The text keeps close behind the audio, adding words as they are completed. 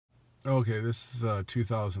Okay, this is a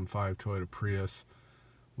 2005 Toyota Prius,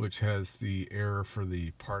 which has the error for the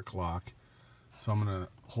park lock. So I'm going to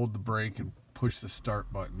hold the brake and push the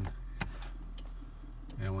start button.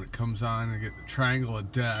 And when it comes on, I get the triangle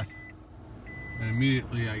of death. And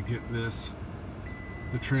immediately I get this.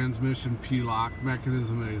 The transmission P Lock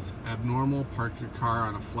mechanism is abnormal. Park your car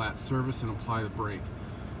on a flat surface and apply the brake.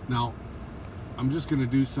 Now, I'm just going to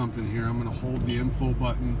do something here. I'm going to hold the info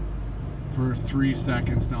button for 3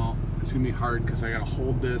 seconds. Now it's gonna be hard because I gotta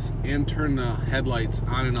hold this and turn the headlights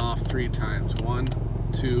on and off 3 times. 1,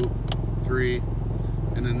 2, 3,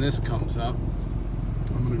 and then this comes up.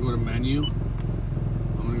 I'm gonna go to menu.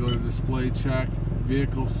 I'm gonna go to display check,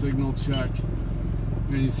 vehicle signal check,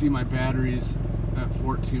 and you see my battery's at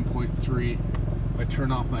 14.3. If I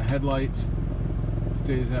turn off my headlights, it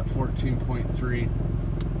stays at 14.3.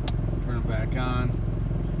 Turn them back on.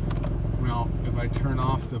 Now, if I turn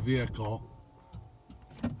off the vehicle,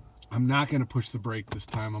 I'm not going to push the brake this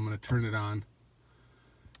time. I'm going to turn it on.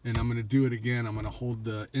 And I'm going to do it again. I'm going to hold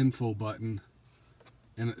the info button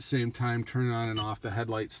and at the same time turn on and off the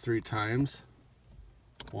headlights 3 times.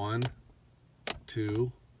 1,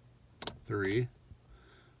 2, 3.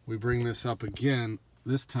 We bring this up again.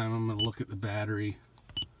 This time I'm going to look at the battery.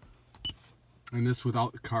 And this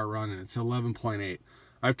without the car running. It's 11.8.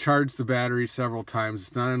 I've charged the battery several times.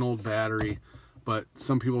 It's not an old battery, but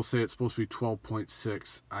some people say it's supposed to be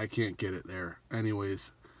 12.6. I can't get it there.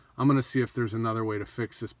 Anyways, I'm going to see if there's another way to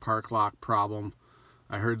fix this park lock problem.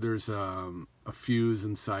 I heard there's a fuse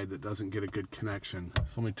inside that doesn't get a good connection.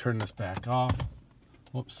 So let me turn this back off.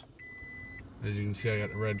 Whoops. As you can see, I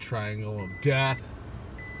got the red triangle of death.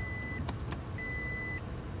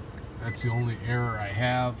 That's the only error I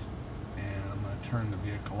have. And I'm going to turn the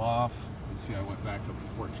vehicle off. See, I went back up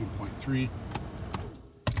to 14.3.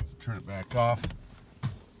 Turn it back off.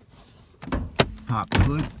 Pop the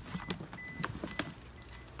hood.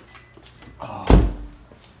 Oh.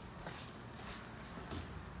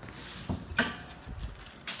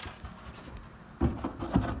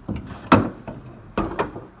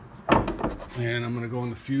 And I'm going to go in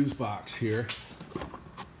the fuse box here.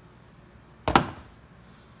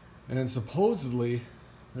 And supposedly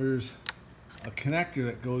there's a connector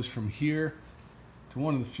that goes from here to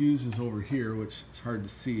one of the fuses over here, which it's hard to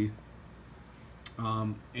see,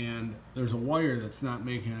 and there's a wire that's not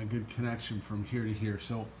making a good connection from here to here.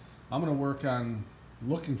 So I'm going to work on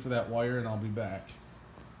looking for that wire and I'll be back.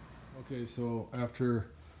 Okay, so after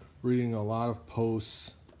reading a lot of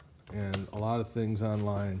posts and a lot of things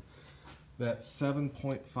online, that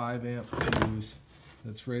 7.5 amp fuse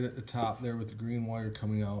that's right at the top there with the green wire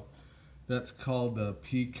coming out, that's called the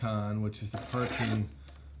P-Con, which is the parking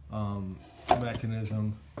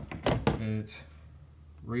mechanism. It's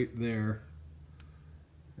right there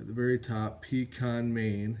at the very top, P-Con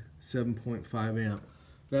main, 7.5 amp.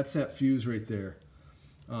 That's that fuse right there.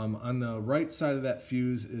 On the right side of that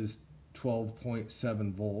fuse is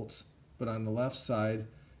 12.7 volts, but on the left side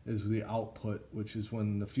is the output, which is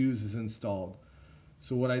when the fuse is installed.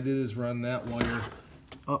 So what I did is run that wire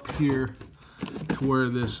up here to where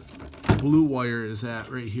this blue wire is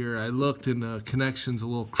at right here. I looked and the connection's a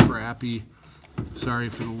little crappy. Sorry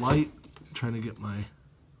for the light. I'm trying to get my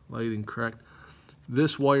lighting correct.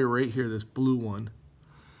 This wire right here, this blue one,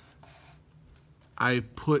 I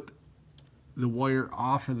put the wire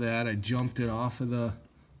off of that. I jumped it off of the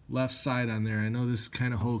left side on there. I know this is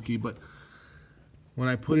kind of hokey, but when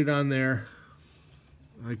I put it on there,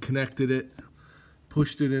 I connected it,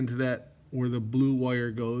 pushed it into that where the blue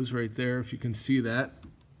wire goes right there, if you can see that.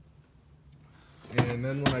 And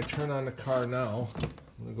then when I turn on the car now,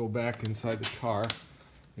 I'm going to go back inside the car.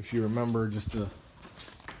 If you remember, just a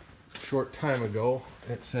short time ago,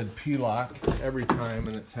 it said P Lock every time,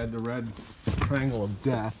 and it's had the red triangle of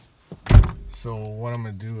death. So what I'm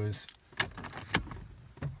going to do is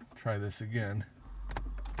try this again.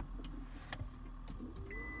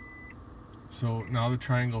 So now the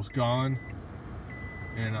triangle's gone,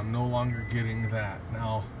 and I'm no longer getting that.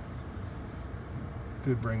 Now,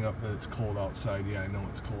 did bring up that it's cold outside. Yeah, I know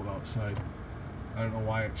it's cold outside. I don't know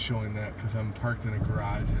why it's showing that, because I'm parked in a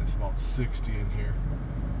garage and it's about 60 in here.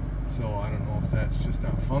 So I don't know if that's just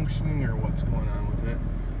not functioning or what's going on with it.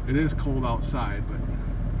 It is cold outside, but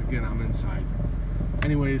again, I'm inside.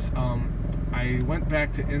 Anyways, I went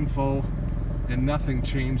back to info and nothing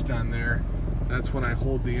changed on there. That's when I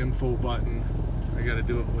hold the info button. I got to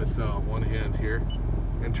do it with one hand here,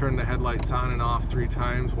 and turn the headlights on and off 3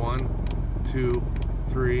 times. 1, 2,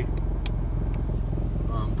 3.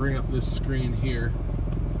 Bring up this screen here.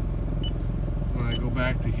 When I go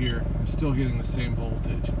back to here, I'm still getting the same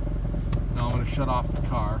voltage. Now I'm going to shut off the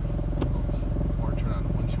car. Oops. Or turn on the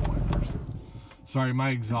windshield wiper. Sorry, my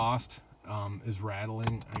exhaust is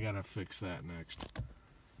rattling. I gotta fix that next.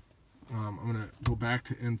 I'm gonna go back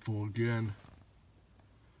to info again.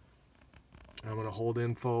 I'm gonna hold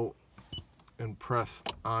info and press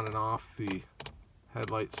on and off the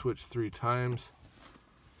headlight switch 3 times.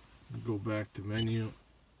 Go back to menu,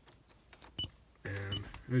 and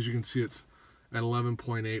as you can see, it's at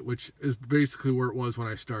 11.8, which is basically where it was when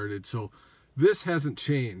I started. So this hasn't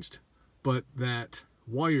changed, but that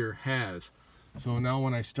wire has. So now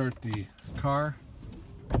when I start the car,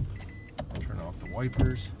 turn off the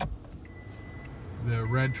wipers, the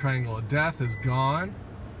red triangle of death is gone.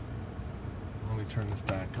 Let me turn this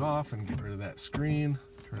back off and get rid of that screen,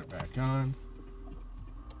 turn it back on.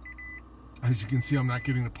 As you can see, I'm not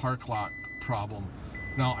getting the park lock problem.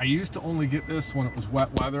 Now, I used to only get this when it was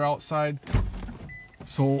wet weather outside.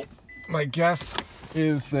 So my guess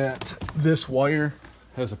is that this wire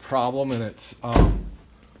has a problem, and it's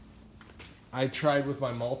I tried with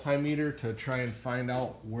my multimeter to try and find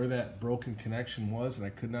out where that broken connection was, and I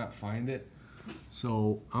could not find it.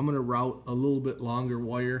 So I'm going to route a little bit longer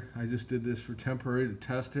wire. I just did this for temporary to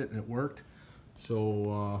test it, and it worked.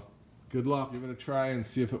 So good luck. Give it a try and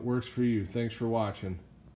see if it works for you. Thanks for watching.